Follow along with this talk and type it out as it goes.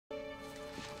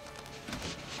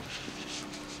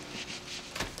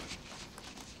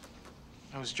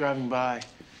was driving by.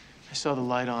 I saw the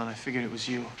light on. I figured it was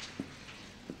you.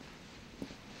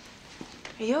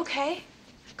 Are you okay?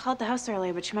 I called the house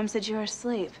earlier, but your mom said you were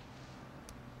asleep.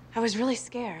 I was really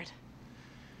scared.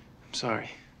 I'm sorry.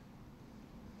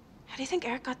 How do you think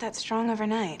Eric got that strong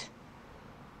overnight?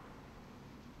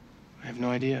 I have no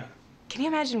idea. Can you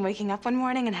imagine waking up one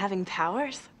morning and having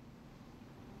powers?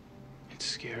 It's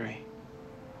scary.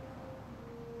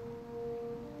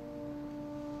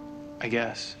 I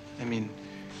guess. I mean,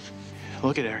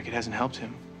 look at Eric. It hasn't helped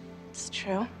him. It's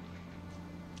true.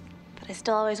 But I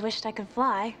still always wished I could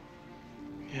fly.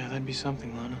 Yeah, that'd be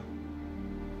something, Lana.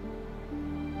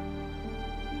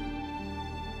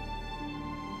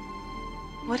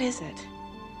 What is it?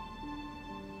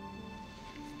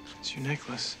 It's your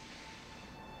necklace.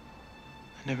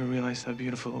 I never realized how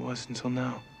beautiful it was until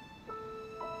now.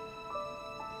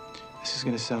 This is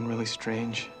gonna sound really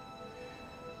strange.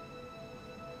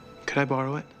 Could I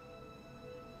borrow it?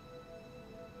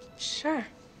 Sure.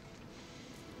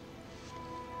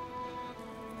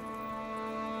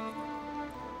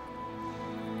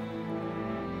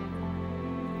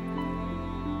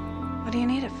 What do you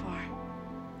need it for?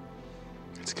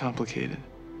 It's complicated.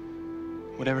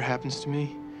 Whatever happens to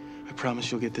me, I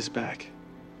promise you'll get this back.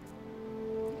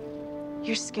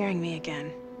 You're scaring me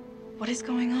again. What is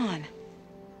going on?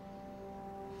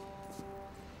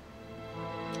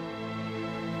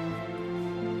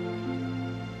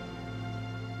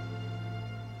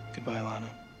 Goodbye, Lana.